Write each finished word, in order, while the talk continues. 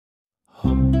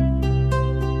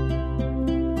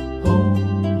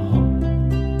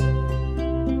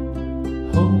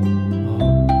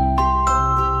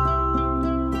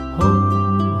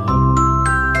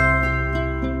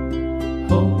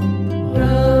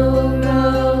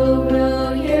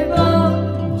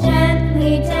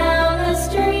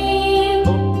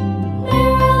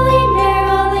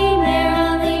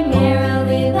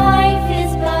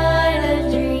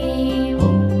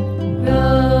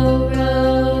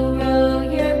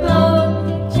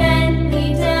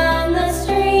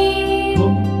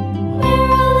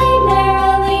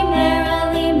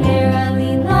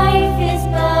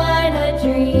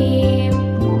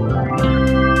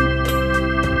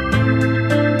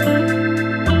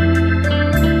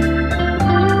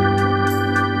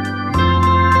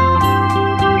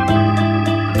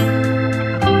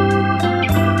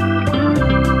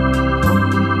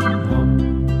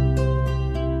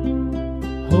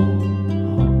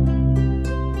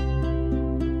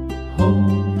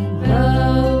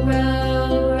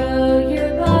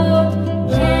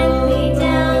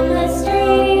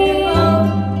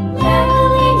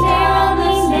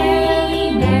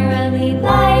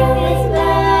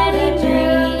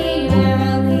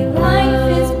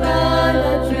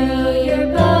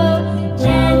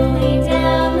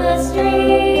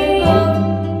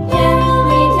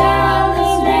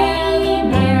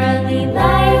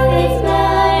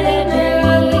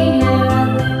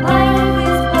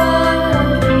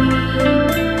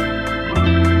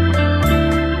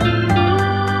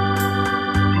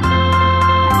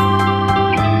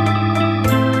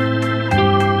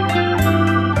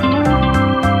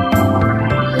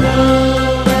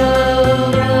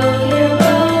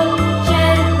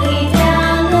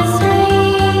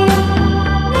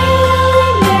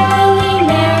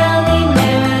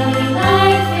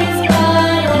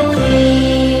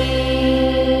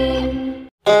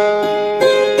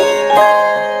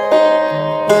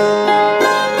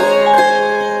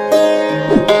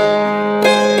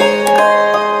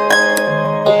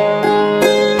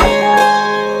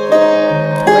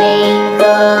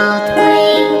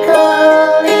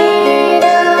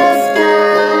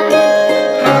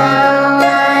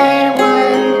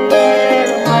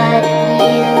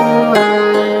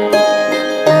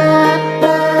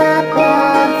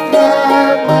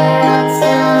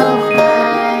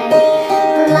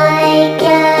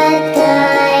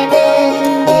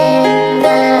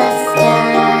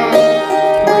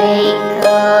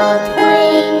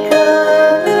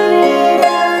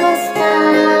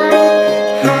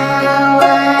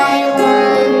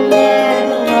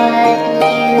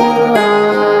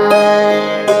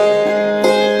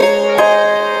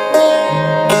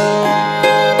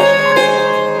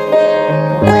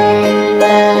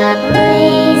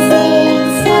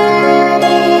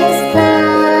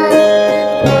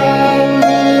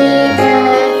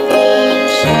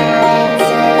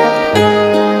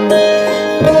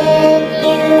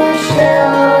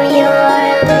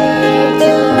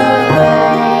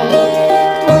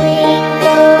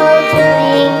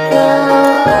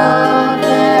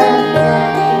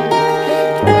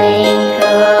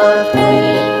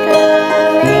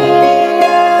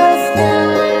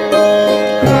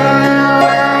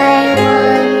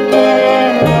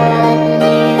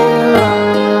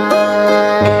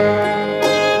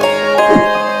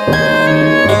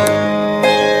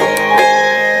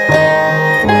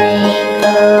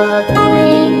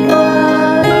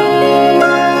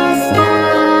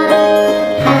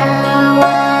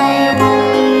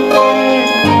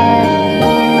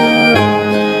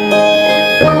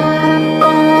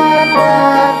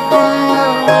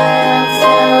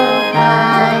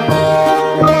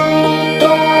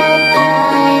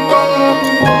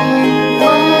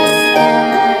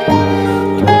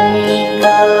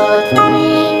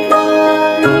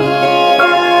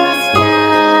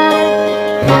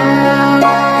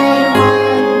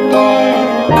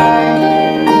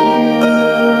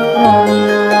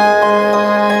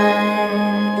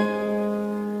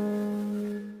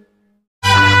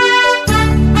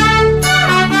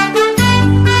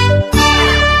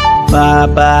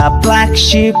Baba, black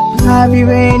sheep, have you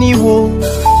any wool?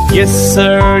 Yes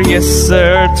sir,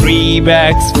 3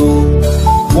 bags full.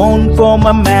 One for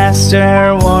my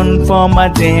master, one for my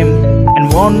dame,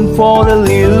 and one for the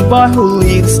little boy who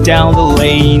lives down the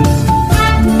lane.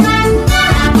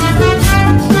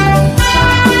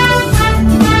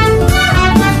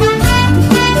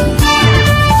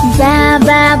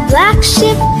 Baba, black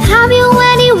sheep, have you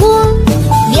any wool?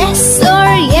 Yes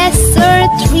sir,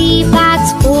 3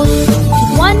 bags full.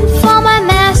 One for my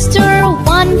master,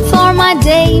 one for my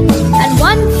dame, and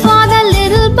one for the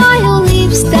little boy who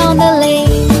lives down the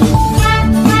lane.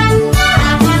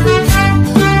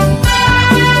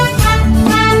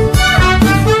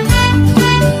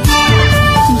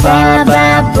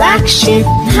 Baba, black sheep,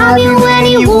 have you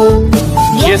any wool?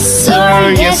 Yes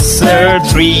sir,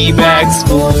 3 bags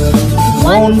full.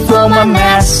 One for my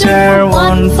master,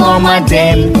 one for my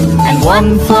dame, and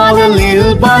one for the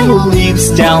little boy who lives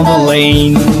down the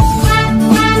lane.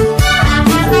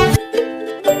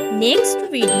 Next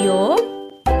video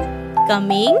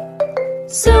coming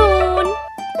soon.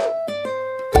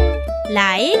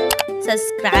 Like,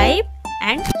 subscribe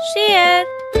and share.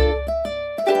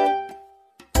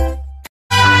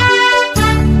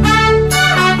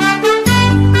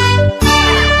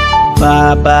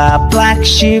 Baba, black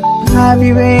sheep, have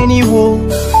you any wool?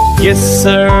 Yes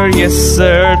sir,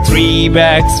 3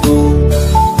 bags full.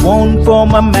 One for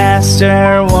my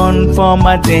master, one for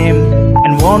my dame,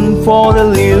 and one for the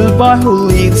little boy who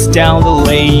lives down the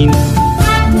lane.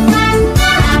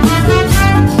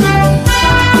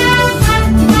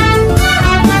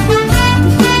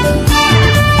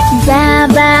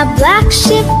 Baba, black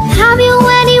sheep, have you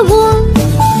any wool?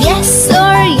 Yes sir,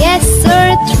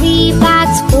 3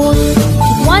 bags full.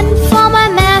 One for my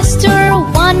master,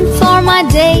 one for my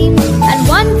dame, and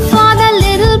one for the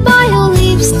little boy who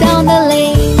lives down the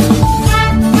lane.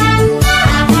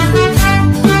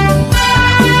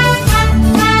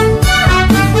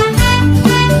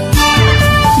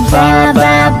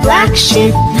 Baba, black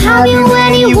sheep, have you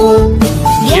any wool?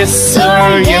 Yes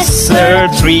sir,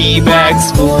 3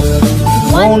 bags full.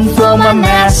 One for my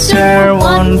master,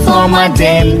 one for my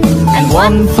dame, and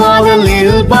one for the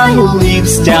little boy who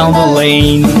lives down the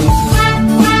lane.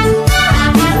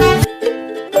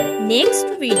 Next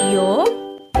video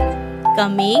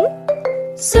coming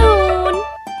soon.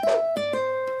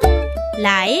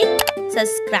 Like,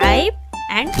 subscribe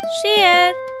and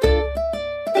share.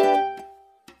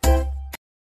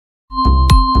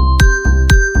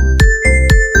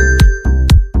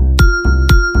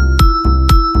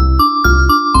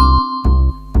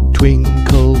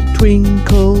 Twinkle,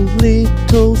 twinkle,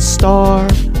 little star,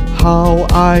 how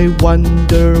I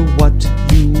wonder what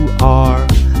you are.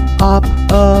 Up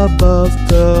above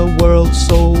the world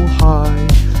so high,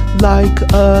 like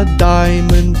a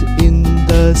diamond in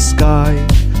the sky.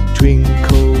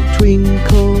 Twinkle,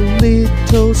 twinkle,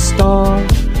 little star,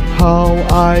 how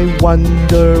I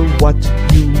wonder what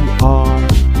you are.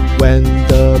 When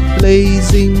the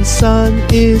blazing sun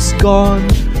is gone,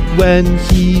 when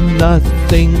he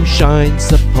nothing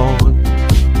shines upon,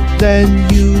 then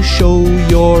you show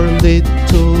your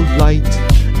little light.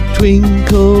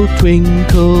 Twinkle,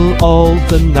 twinkle all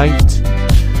the night.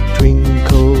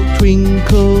 Twinkle,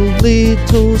 twinkle,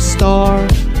 little star,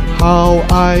 how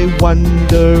I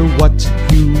wonder what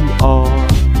you are.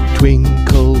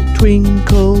 Twinkle,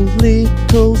 twinkle,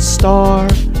 little star,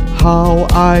 how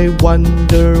I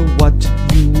wonder what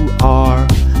you are.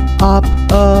 Up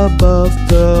above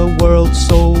the world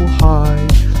so high,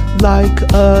 like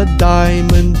a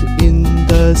diamond in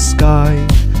the sky.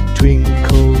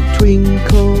 Twinkle,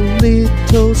 twinkle,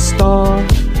 little star,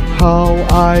 how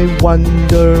I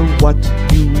wonder what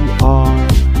you are.